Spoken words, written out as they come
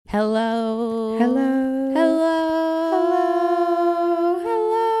Hello. Hello. Hello.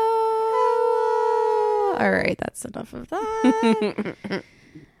 Hello. All right, that's enough of that.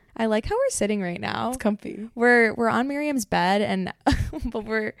 I like how we're sitting right now. It's comfy. We're on Miriam's bed, and but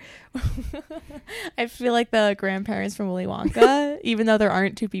we're I feel like the grandparents from Willy Wonka, even though there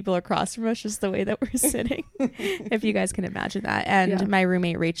aren't two people across from us, just the way that we're sitting. If you guys can imagine that. And my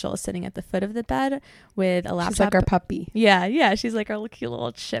roommate Rachel is sitting at the foot of the bed with a laptop. She's like our puppy. Yeah, she's like our cute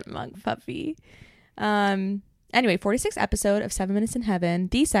little chipmunk puppy. Anyway, 46th episode of 7 Minutes in Heaven,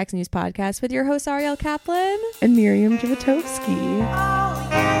 the sex news podcast with your host Ariel Kaplan and Miriam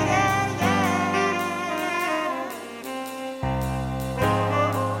Javatowski.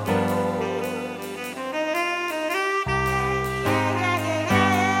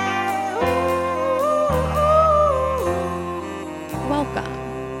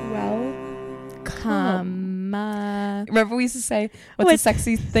 Remember we used to say, what's the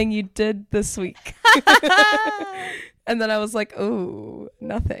sexy thing you did this week? And then I was like, oh,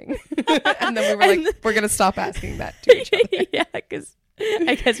 nothing. And then we were like, we're going to stop asking that to each other. Yeah, because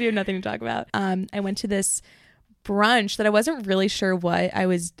I guess we have nothing to talk about. I went to this brunch that I wasn't really sure what I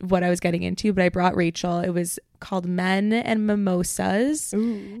was getting into, but I brought Rachel. It was called Men and Mimosas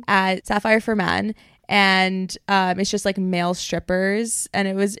at Sapphire for Men. And it's just like male strippers, and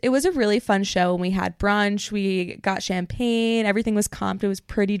it was a really fun show. And we had brunch, we got champagne, everything was comped. It was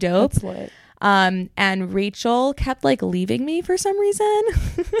pretty dope. That's lit. And Rachel kept like leaving me for some reason.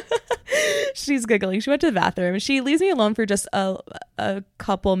 She's giggling. She went to the bathroom. She leaves me alone for just a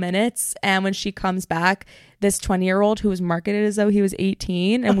couple minutes, and when she comes back, this 20-year-old who was marketed as though he was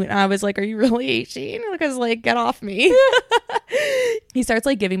 18, and I was like, are you really 18? Because like, get off me. He starts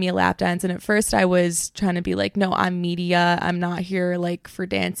like giving me a lap dance, and at first I was trying to be like, no, I'm media, I'm not here like for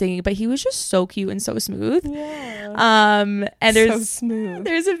dancing, but he was just so cute and so smooth. And there's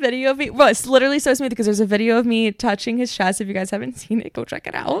a video of me, well, it's literally so smooth because there's a video of me touching his chest. If you guys haven't seen it, go check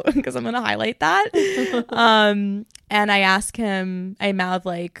it out because I'm gonna highlight that. And I asked him, I mouthed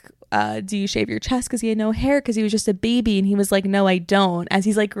like, do you shave your chest? Because he had no hair because he was just a baby, and he was like, no, I don't, as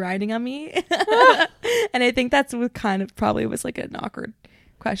he's like grinding on me. And I think that's what kind of probably was like an awkward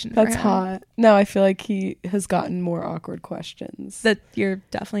question. That's hot. No, I feel like he has gotten more awkward questions. That you're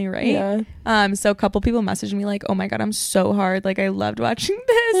definitely right. Yeah. So a couple people messaged me like, oh my god, I'm so hard, like I loved watching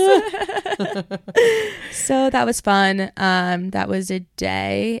this. So that was fun. That was a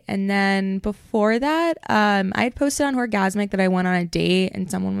day. And then before that, I had posted on Orgasmic that I went on a date,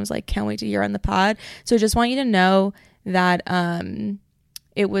 and someone was like, can't wait to hear on the pod. So I just want you to know that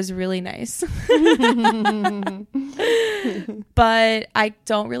it was really nice. But I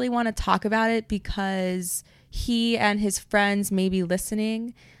don't really want to talk about it because he and his friends may be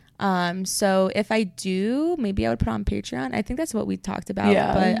listening. So if I do, maybe I would put it on Patreon. I think that's what we talked about.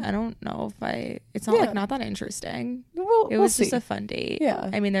 Yeah. But I don't know if it's not like not that interesting. It was just a fun date. Yeah.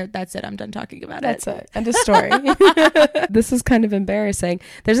 I mean, that's it. I'm done talking about it. That's it. End of story. This is kind of embarrassing.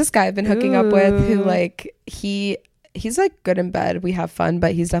 There's this guy I've been hooking up with who like, he's like good in bed. We have fun,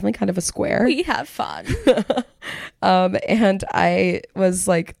 but he's definitely kind of a square. We have fun. And I was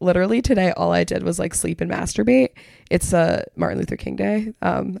like, literally today, all I did was like sleep and masturbate. It's Martin Luther King Day.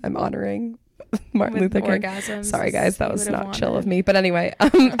 I'm honoring Martin Luther King. Orgasms. Sorry guys, that was not chill of me. But anyway,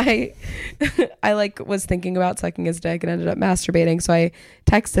 I like was thinking about sucking his dick and ended up masturbating. So I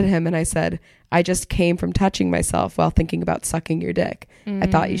texted him and I said, I just came from touching myself while thinking about sucking your dick. I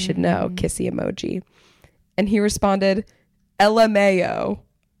thought you should know. Kissy emoji. And he responded, LMAO,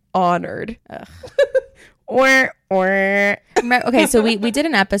 honored. Okay, so we did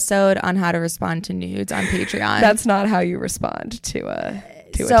an episode on how to respond to nudes on Patreon. That's not how you respond to a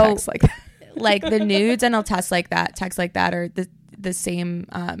text like that. Like the nudes and a text like that are the same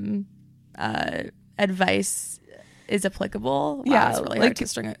advice is applicable. Yeah, it's really hard to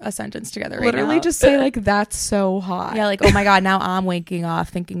string a sentence together right literally now. Just say like, that's so hot. Yeah, like, oh my god, now I'm waking off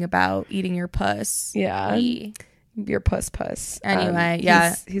thinking about eating your puss. Yeah. Your puss. Anyway,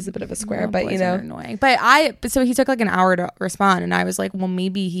 he's a bit of a square, but you know, annoying. But so he took like an hour to respond, and I was like, well,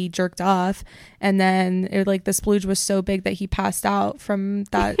 maybe he jerked off, and then it like the splooge was so big that he passed out from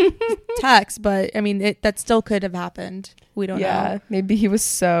that text. But I mean, that still could have happened. We don't know. Maybe he was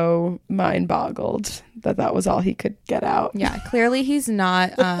so mind boggled that was all he could get out. Yeah, clearly he's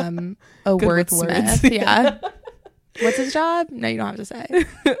not a wordsmith. Yeah. What's his job? No, you don't have to say.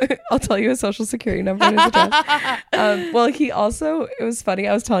 I'll tell you his social security number and his address. Well, he also, it was funny.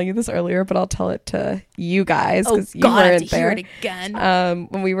 I was telling you this earlier, but I'll tell it to you guys because you weren't there. Hear it again.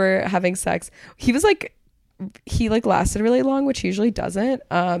 When we were having sex, he was like, he like lasted really long, which he usually doesn't,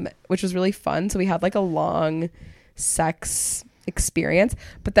 which was really fun. So we had like a long sex experience.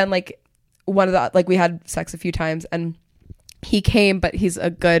 But then like one of the, like we had sex a few times and he came, but he's a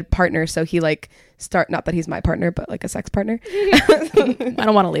good partner. So he like not that he's my partner, but like a sex partner. I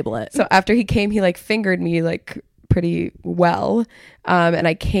don't want to label it. So after he came, he like fingered me like pretty well. And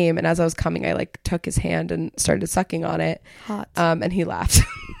I came, and as I was coming, I like took his hand and started sucking on it. Hot. And he laughed.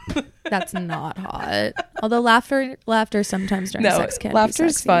 That's not hot. Although laughter sometimes during sex can laughter be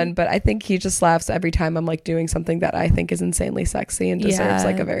is fun, but I think he just laughs every time I'm like doing something that I think is insanely sexy and deserves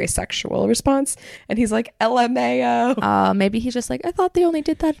like a very sexual response. And he's like, LMAO. Maybe he's just like, I thought they only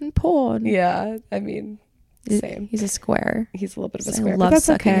did that in porn. Yeah, I mean, same. He's a square. He's a little bit of a square. Love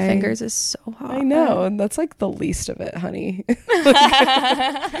sucking fingers is so hot. I know, and that's like the least of it, honey. Go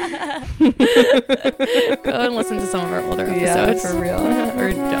and listen to some of our older episodes. Yeah, for real. Or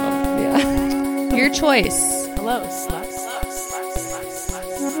don't. Yeah. Your choice. Hello, sluts.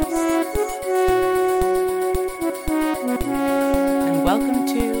 And welcome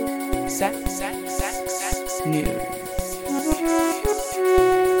to Sex News.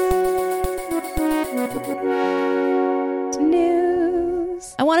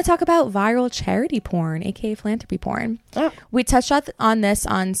 I want to talk about viral charity porn, aka philanthropy porn. Oh. We touched on this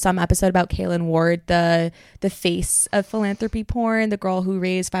on some episode about Kaylin Ward, the face of philanthropy porn, the girl who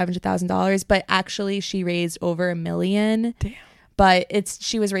raised $500,000, but actually she raised over $1 million. Damn. But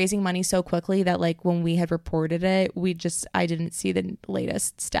she was raising money so quickly that like when we had reported it, I didn't see the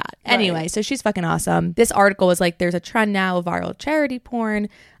latest stat. Right. Anyway, so she's fucking awesome. This article was like, there's a trend now of viral charity porn.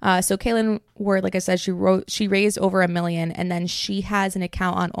 So Kaylin Ward, like I said, she raised over $1 million, and then she has an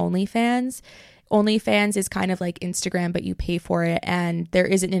account on OnlyFans. OnlyFans is kind of like Instagram, but you pay for it, and there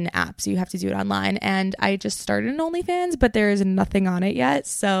isn't an app, so you have to do it online. And I just started an OnlyFans, but there is nothing on it yet,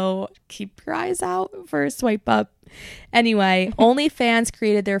 so keep your eyes out for a swipe up. Anyway, OnlyFans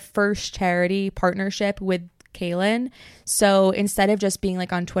created their first charity partnership with Kaylin. So instead of just being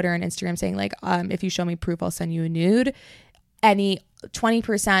like on Twitter and Instagram saying like, if you show me proof, I'll send you a nude, any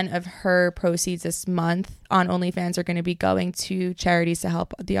 20% of her proceeds this month on OnlyFans are going to be going to charities to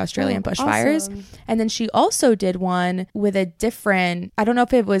help the Australian bushfires. Awesome. And then she also did one with a different, I don't know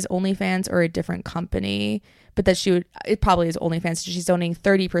if it was OnlyFans or a different company, but that it probably is OnlyFans. She's donating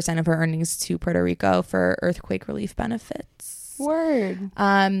 30% of her earnings to Puerto Rico for earthquake relief benefits. Word.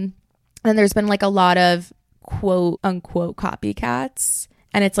 And there's been like a lot of quote unquote copycats.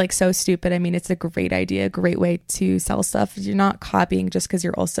 And it's like so stupid. I mean, it's a great idea, great way to sell stuff. You're not copying just because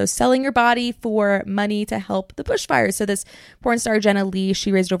you're also selling your body for money to help the bushfires. So this porn star, Jenna Lee,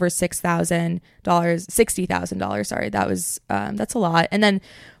 she raised over $60,000. Sorry, that's a lot. And then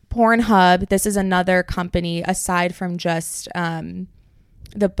Pornhub, this is another company aside from just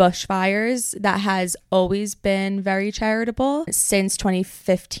the bushfires that has always been very charitable since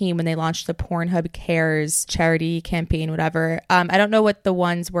 2015 when they launched the Pornhub Cares charity campaign, whatever. I don't know what the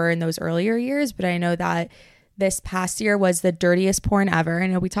ones were in those earlier years, but I know that this past year was the dirtiest porn ever. I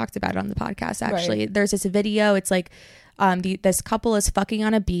know we talked about it on the podcast, actually. Right. There's this video. It's like this couple is fucking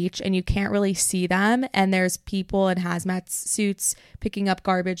on a beach and you can't really see them. And there's people in hazmat suits picking up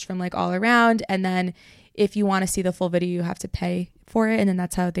garbage from like all around. And then if you want to see the full video, you have to pay for it, and then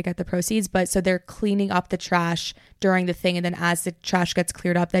that's how they get the proceeds. But so they're cleaning up the trash during the thing, and then as the trash gets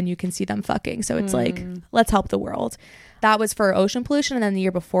cleared up, then you can see them fucking. So it's like, let's help the world. That was for ocean pollution. And then the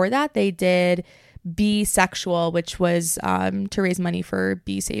year before that, they did Bee Sexual, which was to raise money for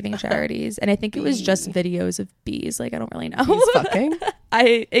bee saving charities. And I think it was just videos of bees. Like, I don't really know. Bees fucking?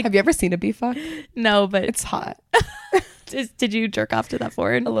 Have you ever seen a bee fuck? No, but it's hot. Did you jerk off to that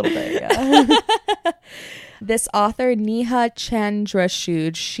porn? A little bit, yeah. This author, Neha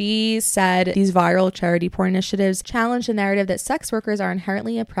Chandrachud, she said these viral charity porn initiatives challenge the narrative that sex workers are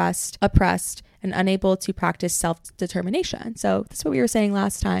inherently oppressed, and unable to practice self-determination. So that's what we were saying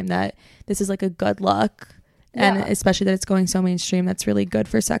last time, that this is like a good look. And especially that it's going so mainstream, that's really good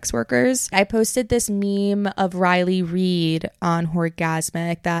for sex workers. I posted this meme of Riley Reid on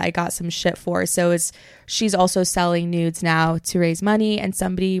Horgasmic that I got some shit for. So she's also selling nudes now to raise money. And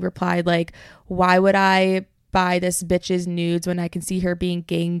somebody replied like, why would I buy this bitch's nudes when I can see her being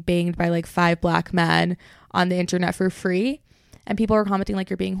gang banged by like 5 black men on the internet for free? And people are commenting like,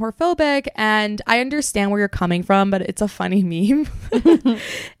 you're being whorephobic. And I understand where you're coming from, but it's a funny meme.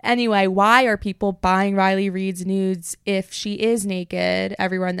 Anyway, why are people buying Riley Reid's nudes if she is naked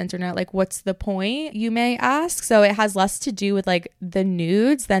everywhere on the internet? Like, what's the point, you may ask? So it has less to do with like the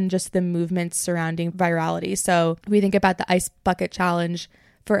nudes than just the movements surrounding virality. So we think about the ice bucket challenge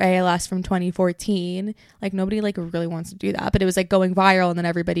for ALS from 2014. Like, nobody like really wants to do that, but it was like going viral, and then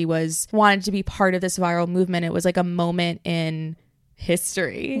everybody wanted to be part of this viral movement. It was like a moment in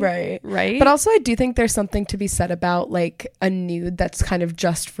history. Right. Right. But also I do think there's something to be said about like a nude that's kind of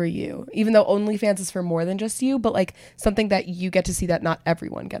just for you, even though OnlyFans is for more than just you, but like something that you get to see that not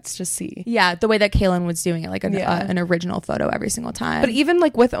everyone gets to see. Yeah, the way that Kaylin was doing it, like an original photo every single time. But even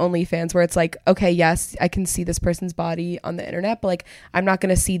like with OnlyFans, where it's like, okay, yes, I can see this person's body on the internet, but like I'm not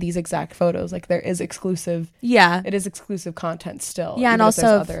going to see these exact photos. Like there is exclusive. Yeah. It is exclusive content still. Yeah, and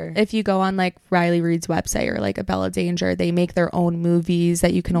also if you go on like Riley Reid's website or like a Bella Danger, they make their own movies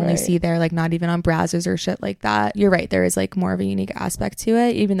that you can only see there, like not even on browsers or shit like that. You're right, there is like more of a unique aspect to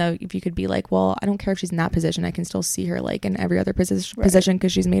it, even though if you could be like, well, I don't care if she's in that position, I can still see her like in every other position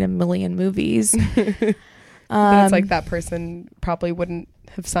because she's made a million movies. But it's like that person probably wouldn't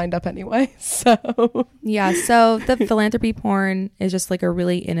have signed up anyway. So yeah, so the philanthropy porn is just like a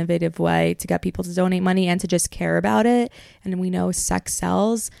really innovative way to get people to donate money and to just care about it. And we know sex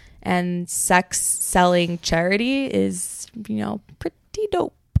sells, and sex selling charity is, you know, pretty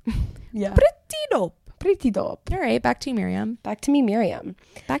dope. Yeah. Pretty dope. Pretty dope. All right, back to you, Miriam. Back to me, Miriam.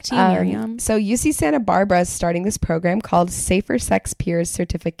 Back to you, Miriam. So UC Santa Barbara is starting this program called Safer Sex Peers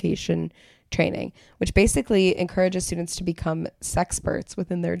Certification Training, which basically encourages students to become sexperts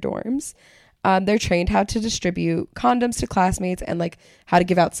within their dorms. They're trained how to distribute condoms to classmates and like how to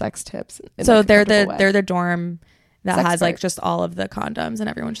give out sex tips. So like they're the dorm that sex has like just all of the condoms, and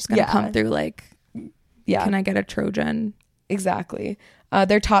everyone's just gonna come through like, can I get a Trojan? Exactly.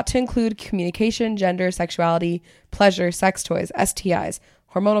 They're taught to include communication, gender, sexuality, pleasure, sex toys, STIs,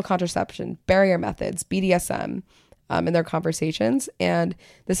 hormonal contraception, barrier methods, BDSM in their conversations. And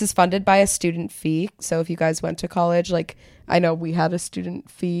this is funded by a student fee. So if you guys went to college, like I know we had a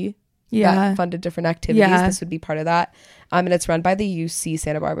student fee that funded different activities. This would be part of that. And it's run by the UC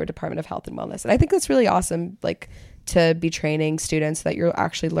Santa Barbara Department of Health and Wellness. And I think that's really awesome, like to be training students that you're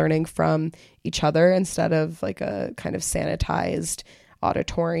actually learning from each other instead of like a kind of sanitized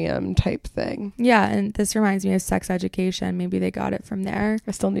auditorium type thing. Yeah, and this reminds me of Sex Education. Maybe they got it from there.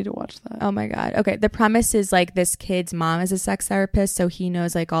 I still need to watch that. Oh my god. Okay, the premise is like this kid's mom is a sex therapist, so he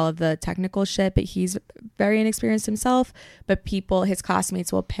knows like all of the technical shit, but he's very inexperienced himself. But his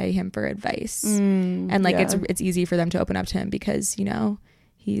classmates will pay him for advice, and like it's easy for them to open up to him because, you know,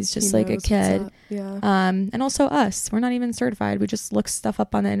 he's just like a kid. And also us, we're not even certified. We just look stuff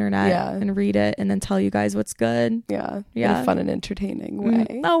up on the internet and read it and then tell you guys what's good. In a fun and entertaining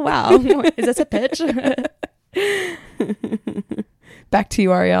way. Oh wow. Is this a pitch? Back to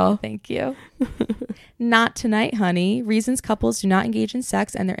you, Ariel. Thank you. Not tonight, honey. Reasons couples do not engage in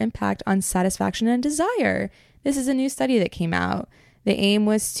sex and their impact on satisfaction and desire. This is a new study that came out. The aim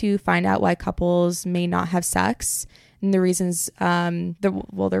was to find out why couples may not have sex, and the reasons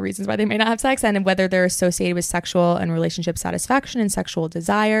the reasons why they may not have sex, and whether they're associated with sexual and relationship satisfaction and sexual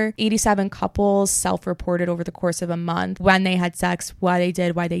desire. 87 couples self-reported over the course of a month when they had sex, why they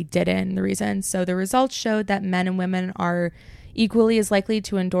did, why they didn't, the reasons. So the results showed that men and women are equally as likely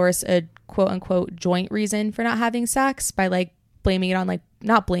to endorse a quote-unquote joint reason for not having sex by like blaming it on, like,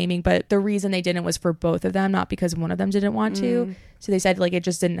 not blaming, but the reason they didn't was for both of them, not because one of them didn't want to. So they said like it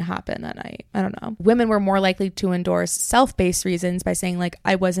just didn't happen that night. I don't know. Women were more likely to endorse self-based reasons by saying like,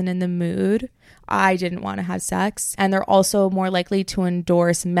 I wasn't in the mood, I didn't want to have sex. And they're also more likely to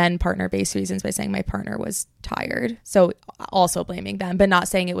endorse men partner-based reasons by saying my partner was tired. So also blaming them, but not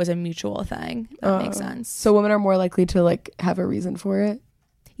saying it was a mutual thing. That makes sense. So women are more likely to like have a reason for it.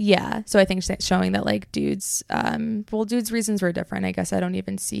 Yeah. So I think showing that like dudes' reasons were different. I guess I don't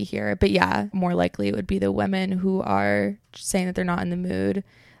even see here. But yeah, more likely it would be the women who are saying that they're not in the mood.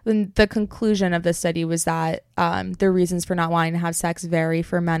 And the conclusion of the study was that the reasons for not wanting to have sex vary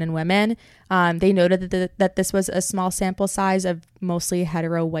for men and women. They noted that this was a small sample size of mostly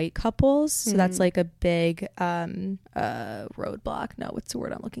hetero white couples. So that's like a big roadblock. No, what's the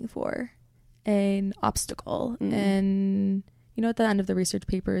word I'm looking for? An obstacle. And you know, at the end of the research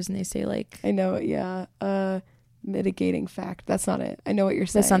papers, and they say like, I know it, mitigating fact. That's not it. I know what you're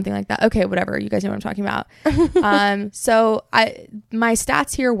saying. Something like that. Okay, whatever. You guys know what I'm talking about. So my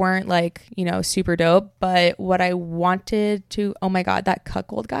stats here weren't like, you know, super dope, but what I wanted to, oh my God, that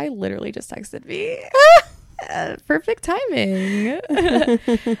cuckold guy literally just texted me. Perfect timing.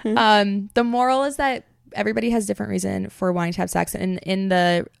 The moral is that everybody has different reason for wanting to have sex, and in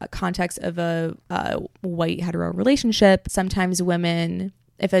the context of a white hetero relationship, sometimes women,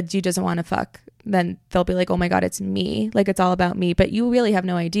 if a dude doesn't want to fuck, then they'll be like, oh my God, it's me, like it's all about me. But you really have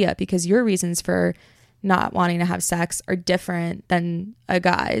no idea because your reasons for not wanting to have sex are different than a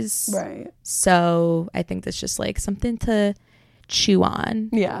guy's, right? So I think that's just like something to chew on,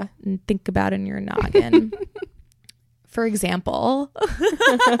 and think about in your noggin. For example,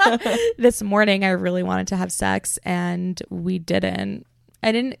 this morning I really wanted to have sex and we didn't.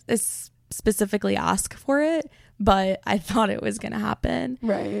 I didn't specifically ask for it, but I thought it was going to happen.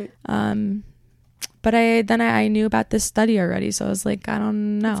 Right. But I knew about this study already, so I was like, I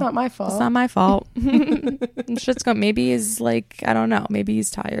don't know. It's not my fault. It's not my fault. It's just maybe he's like, I don't know. Maybe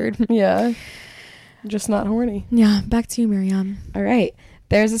he's tired. Yeah. Just not horny. Yeah. Back to you, Miriam. All right.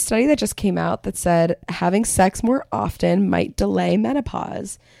 There's a study that just came out that said having sex more often might delay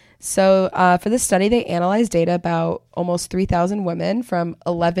menopause. So for this study, they analyzed data about almost 3,000 women from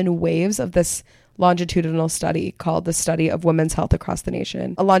 11 waves of this longitudinal study called the Study of Women's Health Across the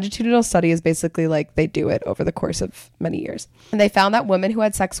Nation. A longitudinal study is basically like they do it over the course of many years. And they found that women who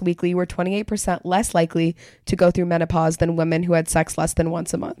had sex weekly were 28% less likely to go through menopause than women who had sex less than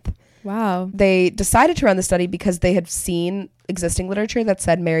once a month. Wow. They decided to run the study because they had seen existing literature that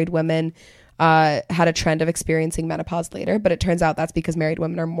said married women had a trend of experiencing menopause later, but it turns out that's because married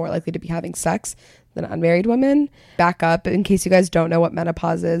women are more likely to be having sex than unmarried women. Back up, in case you guys don't know what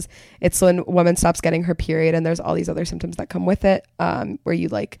menopause is, it's when a woman stops getting her period and there's all these other symptoms that come with it, where you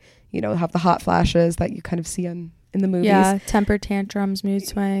have the hot flashes that you kind of see in the movies. Yeah, temper tantrums, mood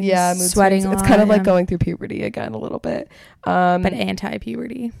swings. Yeah, mood sweating swings. It's kind of like going through puberty again a little bit. But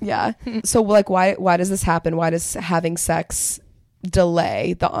anti-puberty. Yeah. So like why does this happen? Why does having sex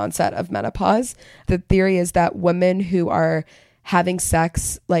delay the onset of menopause? The theory is that women who are having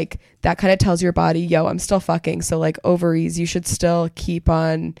sex, like, that kind of tells your body, yo, I'm still fucking, so like ovaries, you should still keep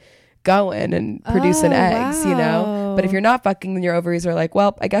on going and producing eggs, you know? But if you're not fucking, then your ovaries are like,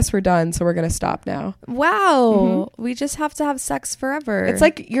 well, I guess we're done, so we're gonna stop now. Wow. We just have to have sex forever. It's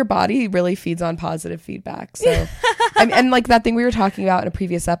like your body really feeds on positive feedback. So and like that thing we were talking about in a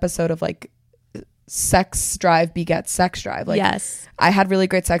previous episode of like sex drive begets sex drive. Like, yes, I had really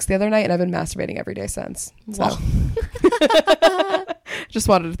great sex the other night and I've been masturbating every day since. So just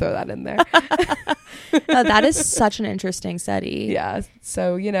wanted to throw that in there. Oh, that is such an interesting study. Yeah.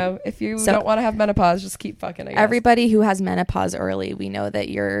 So, if you don't want to have menopause, just keep fucking, I guess. Everybody who has menopause early, we know that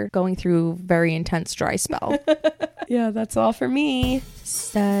you're going through very intense dry spell. Yeah, that's all for me.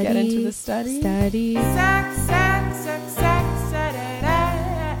 Study. Get into the study. Study. Sex, sex, sex, sex,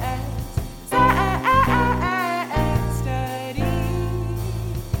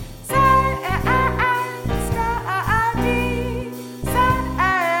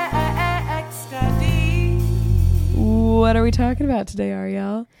 What are we talking about today,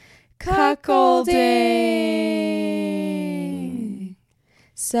 Ariel? Cuckolding.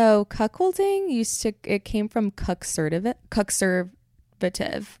 So cuckolding it came from cuckservative,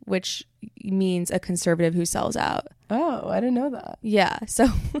 which means a conservative who sells out. Oh, I didn't know that. Yeah. So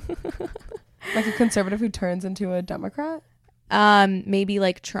like a conservative who turns into a Democrat? Maybe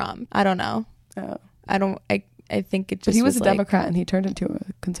like Trump. I don't know. Oh. I think it just But he was a like, Democrat and he turned into a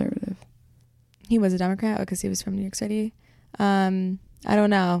conservative. He was a Democrat because he was from New York City. I don't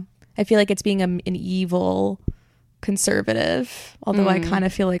know. I feel like it's being an evil conservative, although I kind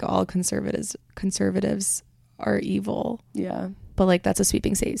of feel like all conservatives are evil. Yeah. But like that's a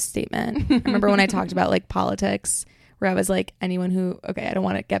sweeping statement. I remember when I talked about like politics, where I was like, anyone who, okay, I don't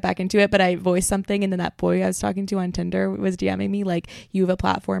want to get back into it, but I voiced something, and then that boy I was talking to on Tinder was DMing me like, you have a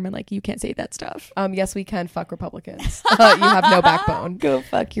platform and like you can't say that stuff. Yes, we can. Fuck Republicans. You have no backbone. Go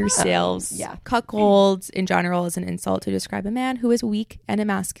fuck yourselves. Yeah. Cuckold in general is an insult to describe a man who is weak and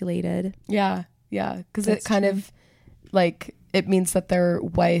emasculated. Yeah. Yeah. Because it kind of like, it means that their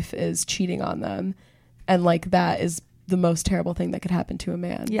wife is cheating on them. And like that is the most terrible thing that could happen to a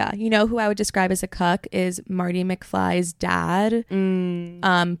man. Yeah. You know who I would describe as a cuck is Marty McFly's dad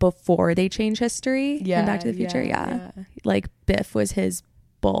before they change history in Back to the Future. Yeah. Like Biff was his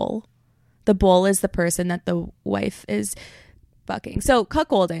bull. The bull is the person that the wife is fucking. So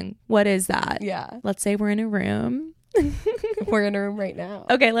cuckolding, what is that? Yeah. Let's say we're in a room. We're in a room right now.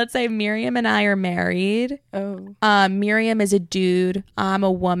 Okay, let's say Miriam and I are married. Oh. Miriam is a dude. I'm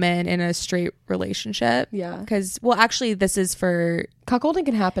a woman in a straight relationship. Yeah. Because, well, actually, this is for... Cuckolding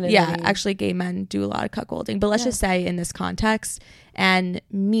can happen in any... actually, gay men do a lot of cuckolding. But let's just say in this context, and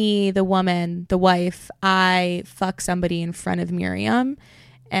me, the woman, the wife, I fuck somebody in front of Miriam,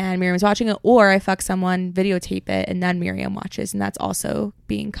 and Miriam's watching it, or I fuck someone, videotape it, and then Miriam watches, and that's also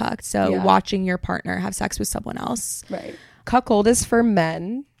being cucked. So watching your partner have sex with someone else. Right. Cuckold is for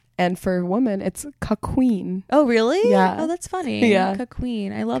men, and for women, it's cuckween. Oh, really? Yeah. Oh, that's funny. Yeah.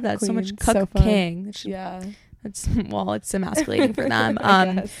 Cuckween. I love that so much. So Cuck-king. Yeah. It's emasculating for them.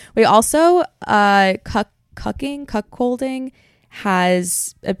 Yes. We also, cuckolding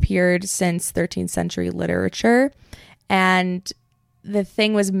has appeared since 13th century literature, and the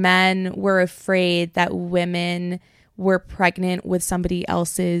thing was men were afraid that women were pregnant with somebody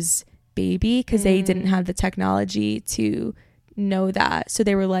else's baby because they didn't have the technology to know that. So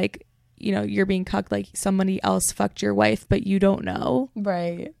they were like, you know, you're being cucked, like somebody else fucked your wife, but you don't know.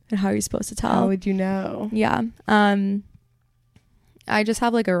 Right. And how are you supposed to tell? How would you know? Yeah. I just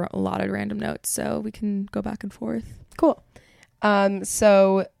have like a lot of random notes, so we can go back and forth. Cool.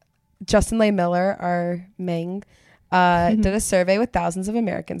 So Justin Lay Miller, our Ming, did a survey with thousands of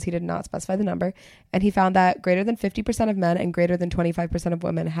Americans. He did not specify the number. And he found that greater than 50% of men and greater than 25% of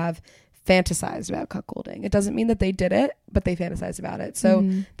women have fantasized about cuckolding. It doesn't mean that they did it, but they fantasized about it. So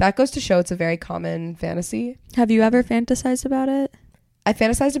that goes to show it's a very common fantasy. Have you ever fantasized about it? I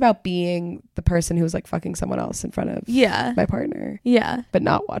fantasized about being the person who was like fucking someone else in front of my partner. Yeah. But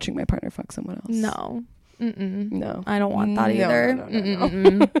not watching my partner fuck someone else. No. No. I don't want that either.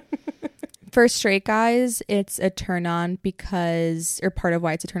 No. For straight guys, it's a turn on because, or part of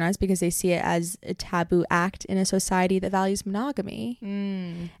why it's a turn on is because they see it as a taboo act in a society that values monogamy.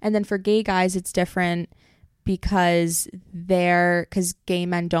 And then for gay guys, it's different because gay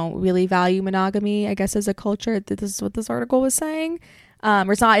men don't really value monogamy, I guess, as a culture. This is what this article was saying.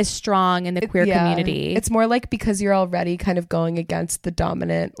 Or it's not as strong in the queer community. It's more like because you're already kind of going against the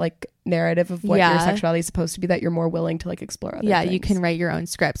dominant like narrative of what your sexuality is supposed to be, that you're more willing to like explore other things. You can write your own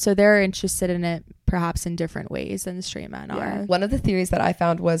script. So they're interested in it perhaps in different ways than the straight men are. One of the theories that I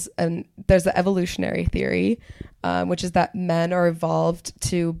found was, there's the evolutionary theory, which is that men are evolved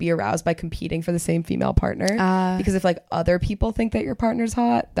to be aroused by competing for the same female partner. Because if like other people think that your partner's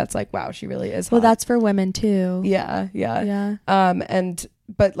hot, that's like, wow, she really is hot. Well, that's for women too. Yeah.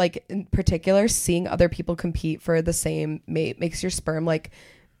 But like in particular, seeing other people compete for the same mate makes your sperm like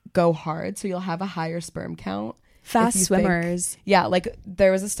go hard, so you'll have a higher sperm count. Fast swimmers. Like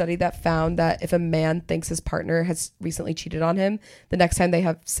there was a study that found that if a man thinks his partner has recently cheated on him, the next time they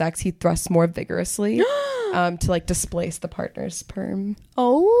have sex he thrusts more vigorously to like displace the partner's sperm.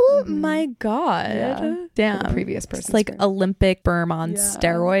 Oh my god. Damn. The previous person's it's like sperm. Olympic sperm on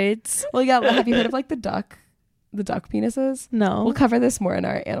steroids. Well, have you heard of like the duck penises? No. We'll cover this more in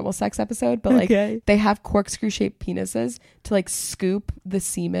our animal sex episode, but like they have corkscrew shaped penises to like scoop the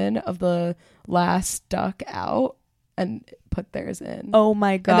semen of the last duck out and put theirs in. Oh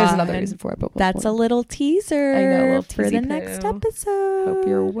my god. And there's another reason for it, but that's a little teaser. I know, a little for the next episode. Hope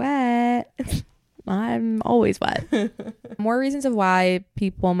you're wet. I'm always wet. More reasons of why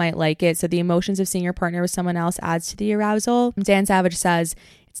people might like it. So the emotions of seeing your partner with someone else adds to the arousal. Dan Savage says,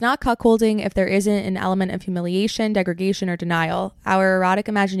 it's not cuckolding if there isn't an element of humiliation, degradation, or denial. Our erotic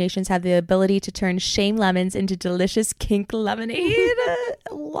imaginations have the ability to turn shame lemons into delicious kink lemonade.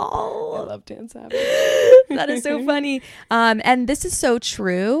 Lol. I love Dan Savage. That is so funny. And this is so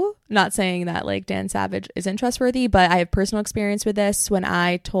true. Not saying that like Dan Savage isn't trustworthy, but I have personal experience with this. When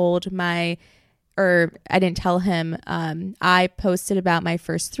I told I didn't tell him, I posted about my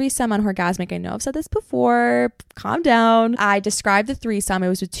first threesome on Orgasmic. I know I've said this before. Calm down. I described the threesome. It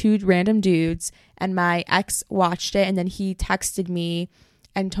was with two random dudes, and my ex watched it, and then he texted me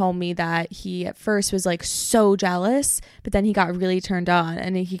and told me that he at first was like so jealous, but then he got really turned on,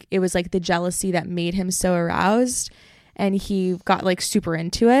 and it was like the jealousy that made him so aroused, and he got like super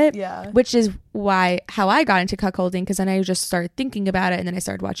into it. Which is how I got into cuckolding, because then I just started thinking about it, and then I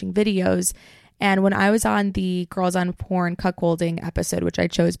started watching videos. And when I was on the Girls on Porn cuckolding episode, which I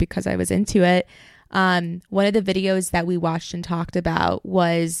chose because I was into it, one of the videos that we watched and talked about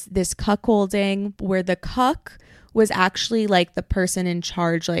was this cuckolding where the cuck was actually like the person in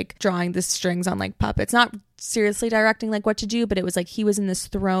charge, like drawing the strings on like puppets, not seriously directing like what to do, but it was like he was in this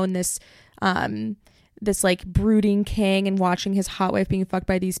throne, this like brooding king, and watching his hot wife being fucked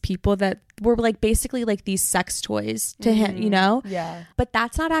by these people that were like basically like these sex toys to him, you know? Yeah. But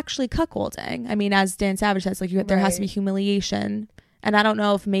that's not actually cuckolding. I mean, as Dan Savage says, like there has to be humiliation. And I don't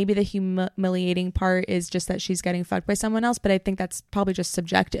know if maybe the humiliating part is just that she's getting fucked by someone else, but I think that's probably just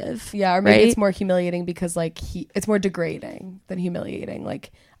subjective. Yeah, or maybe it's more humiliating because like it's more degrading than humiliating. Like,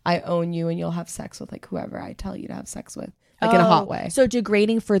 I own you and you'll have sex with like whoever I tell you to have sex with. Like in a hot way. So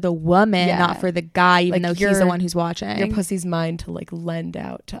degrading for the woman, not for the guy, even like though he's the one who's watching. Your pussy's mine to like lend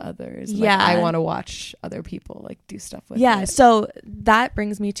out to others. Like, I want to watch other people like do stuff with it. So that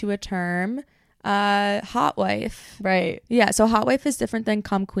brings me to a term, hot wife. Right. Yeah, so hot wife is different than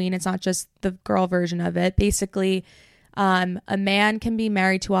cum queen. It's not just the girl version of it. Basically, a man can be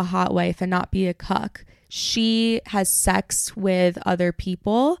married to a hot wife and not be a cuck. She has sex with other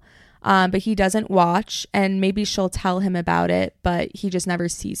people, but he doesn't watch, and maybe she'll tell him about it, but he just never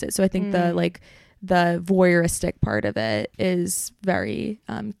sees it. So I think the like the voyeuristic part of it is very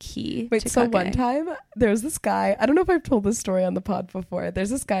key. Wait, to so cucking. one time there was this guy, I don't know if I've told this story on the pod before.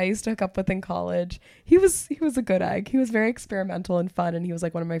 There's this guy I used to hook up with in college. He was a good egg. He was very experimental and fun, and he was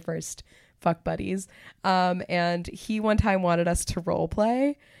like one of my first fuck buddies. And he one time wanted us to role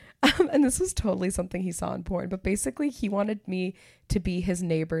play. And this was totally something he saw in porn, but basically he wanted me to be his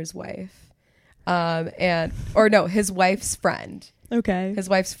neighbor's wife. His wife's friend. Okay. His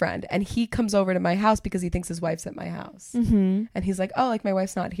wife's friend. And he comes over to my house because he thinks his wife's at my house. Mm-hmm. And he's like, oh, like my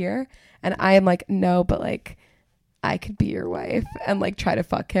wife's not here. And I am like, no, but like I could be your wife, and like try to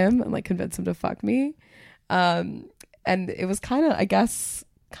fuck him and like convince him to fuck me. And it was kind of, I guess,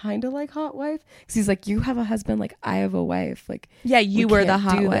 kind of like hot wife, because he's like, you have a husband, like I have a wife, like yeah, you were the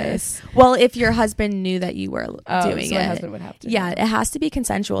hot wife. Well, if your husband knew that you were doing so it, my husband would have to. Yeah, it has to be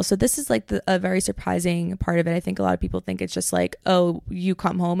consensual. So this is like a very surprising part of it. I think a lot of people think it's just like, oh, you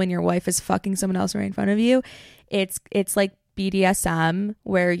come home and your wife is fucking someone else right in front of you. It's like BDSM,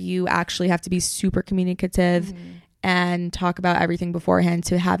 where you actually have to be super communicative and talk about everything beforehand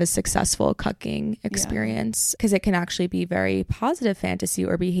to have a successful cucking experience, because it can actually be very positive fantasy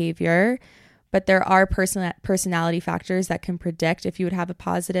or behavior, but there are personality factors that can predict if you would have a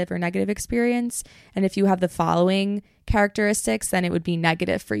positive or negative experience. And if you have the following characteristics, then it would be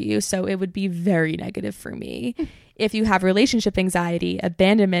negative for you. So it would be very negative for me. If you have relationship anxiety,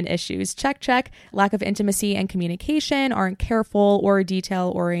 abandonment issues, check, lack of intimacy and communication, aren't careful or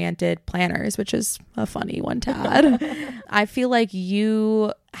detail-oriented planners, which is a funny one to add. I feel like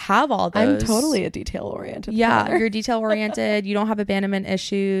you have all those. I'm totally a detail-oriented Yeah, planner. you're detail-oriented. You don't have abandonment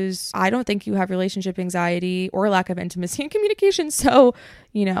issues. I don't think you have relationship anxiety or lack of intimacy and communication. So,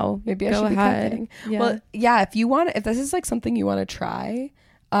 you know, Maybe I go should ahead. be cucking. Yeah. Well, yeah, if this is like something you want to try,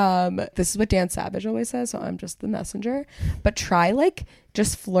 this is what Dan Savage always says, so I'm just the messenger, but try like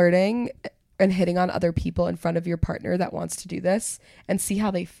just flirting and hitting on other people in front of your partner that wants to do this, and see how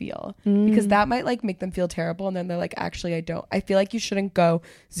they feel, because that might like make them feel terrible, and then they're like, actually I feel like you shouldn't go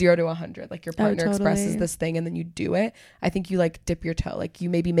 0 to 100, like your partner expresses this thing and then you do it. I think you like dip your toe, like you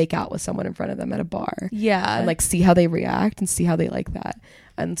maybe make out with someone in front of them at a bar, and like see how they react and see how they like that,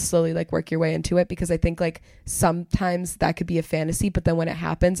 and slowly like work your way into it, because I think like sometimes that could be a fantasy, but then when it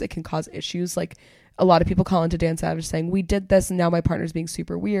happens it can cause issues. Like a lot of people call into Dan Savage saying, we did this and now my partner's being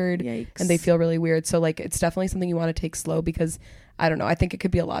super weird. Yikes. And they feel really weird. So like it's definitely something you want to take slow, because I don't know, I think it could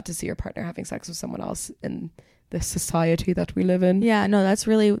be a lot to see your partner having sex with someone else in the society that we live in. Yeah, no, that's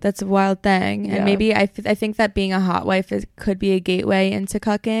a wild thing. And maybe I think that being a hot wife could be a gateway into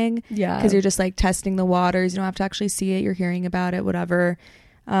cucking. Yeah. Because you're just like testing the waters. You don't have to actually see it. You're hearing about it, whatever.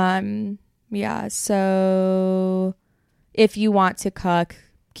 Yeah. So if you want to cuck,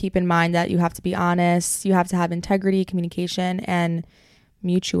 keep in mind that you have to be honest. You have to have integrity, communication, and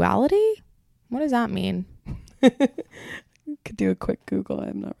mutuality. What does that mean? Could do a quick Google.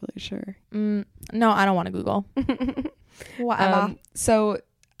 I'm not really sure. No, I don't want to Google. Whatever. So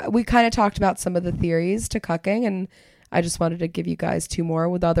we kind of talked about some of the theories to cucking, and I just wanted to give you guys two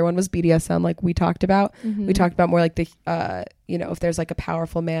more. The other one was BDSM, like we talked about. We talked about more like the, if there's like a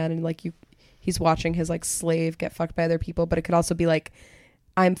powerful man and like he's watching his like slave get fucked by other people, but it could also be like,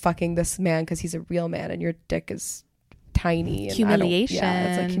 I'm fucking this man because he's a real man and your dick is tiny. And humiliation.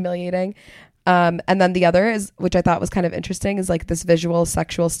 It's like humiliating. And then the other is, which I thought was kind of interesting, is like this visual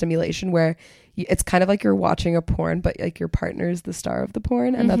sexual stimulation where it's kind of like you're watching a porn, but like your partner is the star of the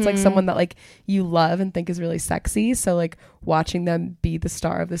porn, and that's like someone that like you love and think is really sexy. So like watching them be the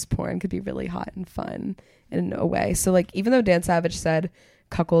star of this porn could be really hot and fun in a way. So like even though Dan Savage said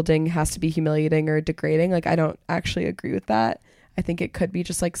cuckolding has to be humiliating or degrading, like I don't actually agree with that. I think it could be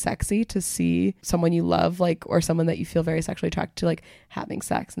just like sexy to see someone you love, like, or someone that you feel very sexually attracted to, like having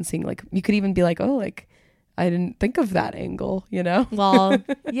sex, and seeing like, you could even be like, oh, like I didn't think of that angle, you know? Well,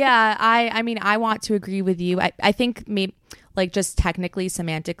 yeah, I mean, I want to agree with you. I think maybe like just technically,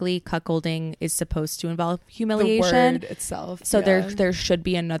 semantically, cuckolding is supposed to involve humiliation. The word itself. So there should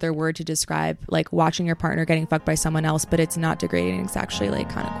be another word to describe like watching your partner getting fucked by someone else, but it's not degrading. It's actually like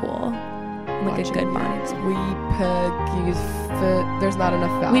kind of cool. Like a good bond. There's not enough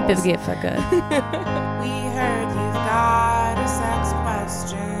vowels. We big for good. We heard you've got a sex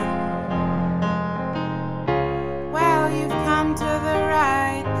question. Well, you've come to the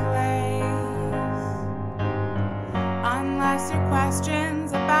right place. Unless your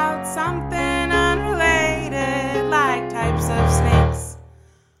question's about something unrelated, like types of snakes.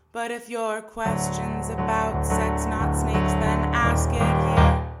 But if your question's about sex, not snakes, then ask it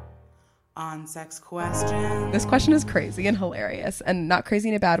here. On Sex Questions. This question is crazy and hilarious, and not crazy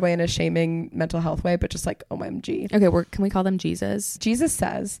in a bad way, in a shaming mental health way, but just like OMG. Okay, can we call them Jesus? Jesus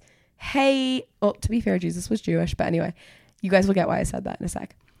says, Hey, well, to be fair, Jesus was Jewish, but anyway, you guys will get why I said that in a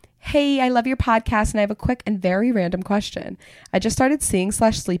sec. Hey, I love your podcast and I have a quick and very random question. I just started seeing /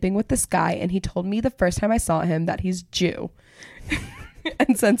 sleeping with this guy and he told me the first time I saw him that he's Jew.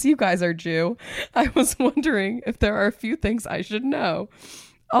 And since you guys are Jew, I was wondering if there are a few things I should know.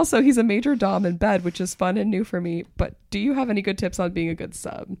 Also, he's a major dom in bed, which is fun and new for me, but do you have any good tips on being a good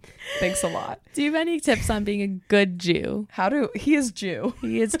sub? Thanks a lot. Do you have any tips on being a good Jew? He is Jew.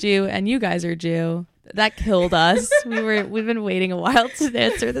 He is Jew and you guys are Jew. That killed us. We've been waiting a while to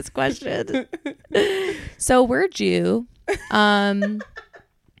answer this question. So we're Jew.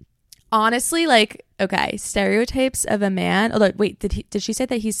 Honestly, like, okay, stereotypes of a man. Oh, wait, did she say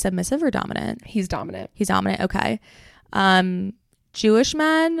that he's submissive or dominant? He's dominant. He's dominant. Okay. Jewish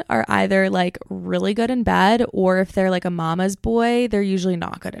men are either like really good in bed, or if they're like a mama's boy, they're usually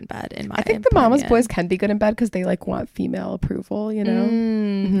not good in bed. In my opinion. I think the mama's boys can be good in bed because they like want female approval, you know?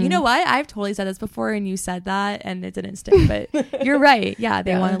 You know what? I've totally said this before and you said that and it didn't stick, but you're right. Yeah.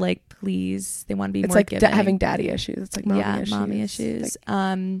 They want to like please. They want to be more giving. It's like having daddy issues. It's like mommy issues.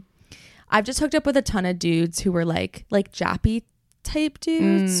 Like, I've just hooked up with a ton of dudes who were like Jappy type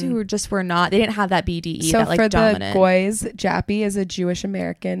dudes who were not, they didn't have that BDE. So that, like, for dominant. The boys, Jappy is a Jewish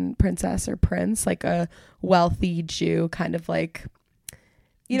American princess or prince, like a wealthy Jew, kind of like,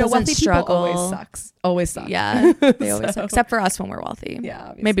 you know, wealthy struggle. People always suck. Yeah, they always suck. Except for us when we're wealthy. Yeah,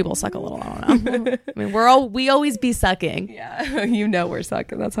 obviously. Maybe we'll suck a little. I don't know. I mean, we always be sucking. Yeah, you know we're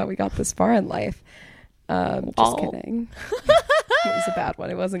sucking. That's how we got this far in life. Just kidding. It was a bad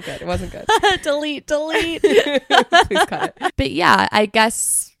one. It wasn't good. delete. Please cut it. But yeah, I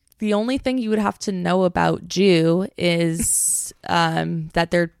guess the only thing you would have to know about Jew is that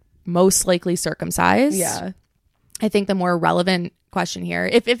they're most likely circumcised. Yeah. I think the more relevant question here,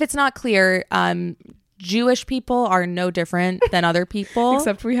 if it's not clear, Jewish people are no different than other people.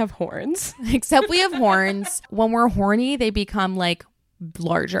 Except we have horns. When we're horny, they become like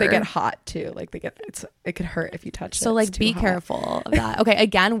larger. They get hot too. Like it could hurt if you touch it. So like be careful of that. Okay,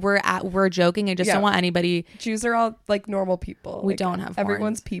 again, we're joking. I just don't want anybody. Jews are all like normal people. We like, don't have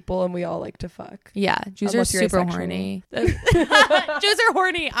everyone's horns. People and we all like to fuck. Yeah, Jews are super horny. Jews are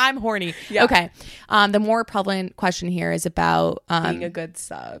horny. I'm horny. Yeah. Okay. The more prevalent question here is about being a good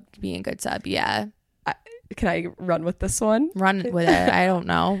sub. Yeah. Can I run with this one? Run with it. I don't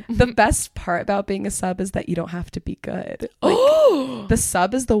know. The best part about being a sub is that you don't have to be good. Like, the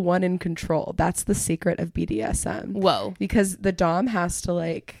sub is the one in control. That's the secret of BDSM. Whoa. Because the dom has to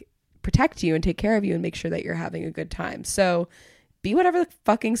like protect you and take care of you and make sure that you're having a good time. So be whatever the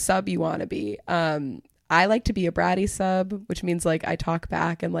fucking sub you want to be. I like to be a bratty sub, which means like I talk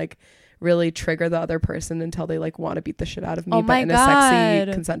back and like really trigger the other person until they like want to beat the shit out of me, but in a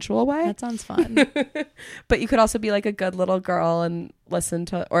sexy, consensual way. That sounds fun. But you could also be like a good little girl and listen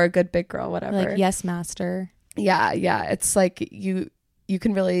to, or a good big girl, whatever. Like, yes, master. Yeah. It's like you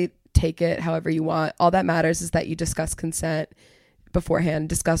can really take it however you want. All that matters is that you discuss consent beforehand,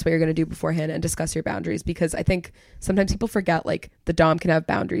 discuss what you're going to do beforehand, and discuss your boundaries, because I think sometimes people forget like the dom can have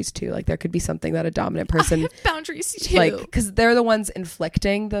boundaries too. Like there could be something that a dominant person have boundaries too, like because they're the ones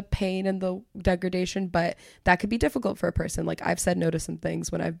inflicting the pain and the degradation, but that could be difficult for a person. Like I've said no to some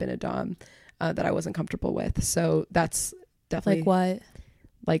things when I've been a dom that I wasn't comfortable with, so that's definitely like what,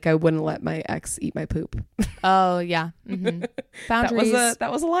 like I wouldn't let my ex eat my poop. Oh yeah. Mm-hmm. Boundaries.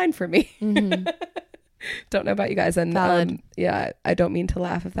 that was a line for me. Mm-hmm. Don't know about you guys, and yeah, I don't mean to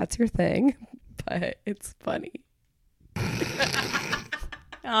laugh if that's your thing, but it's funny.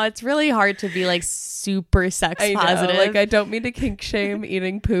 Oh, it's really hard to be like super sex positive. Like I don't mean to kink shame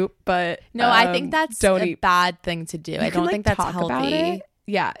eating poop, but no, I think that's a bad thing to do. I don't think that's healthy.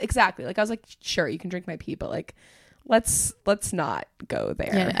 Yeah, exactly. Like I was like, sure, you can drink my pee, but like let's not go there.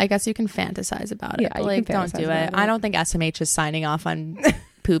 Yeah, I guess you can fantasize about it, but like don't do it. I don't think SMH is signing off on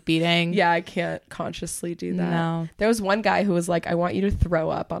poop eating. Yeah, I can't consciously do that. No. There was one guy who was like, I want you to throw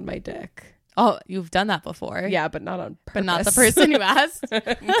up on my dick. Oh, you've done that before. Yeah, but not on purpose. But not the person who asked.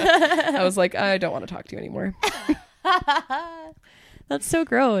 I was like, I don't want to talk to you anymore. That's so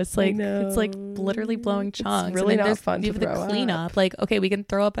gross. Like it's like literally blowing chunks. It's really not fun to throw clean up. Like, okay, we can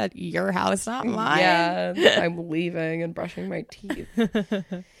throw up at your house, not mine. Yeah, I'm leaving and brushing my teeth.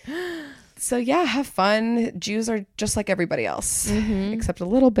 So yeah, have fun. Jews are just like everybody else, except a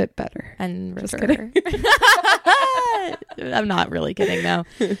little bit better. And richer. I'm not really kidding though.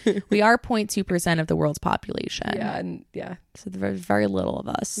 We are 0.2% of the world's population. Yeah, and yeah. So there's very little of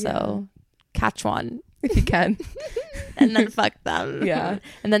us. So catch one. if you can. And then fuck them. Yeah.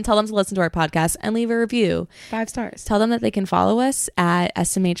 And then tell them to listen to our podcast and leave a review. 5 stars. Tell them that they can follow us at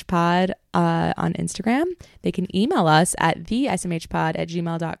SMHpod on Instagram. They can email us at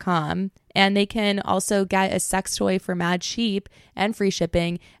thesmhpod@gmail.com. And they can also get a sex toy for Mad Sheep and free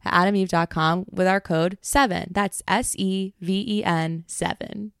shipping at adameve.com with our code 7. That's SEVEN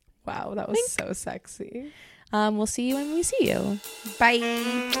 7. Wow, that was so sexy. We'll see you when we see you. Bye.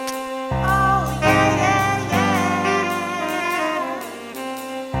 Oh, yeah, yeah, yeah.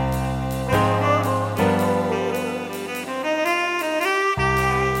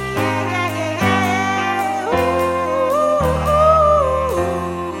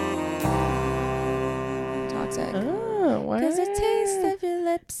 Toxic. Oh, what? 'Cause the taste of your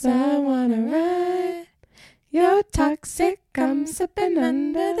lips I wanna ride. You're toxic, I'm sipping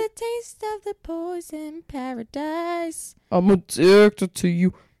under the taste of the poison paradise. I'm addicted to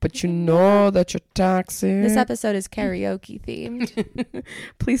you, but you know that you're toxic. This episode is karaoke themed.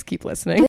 Please keep listening.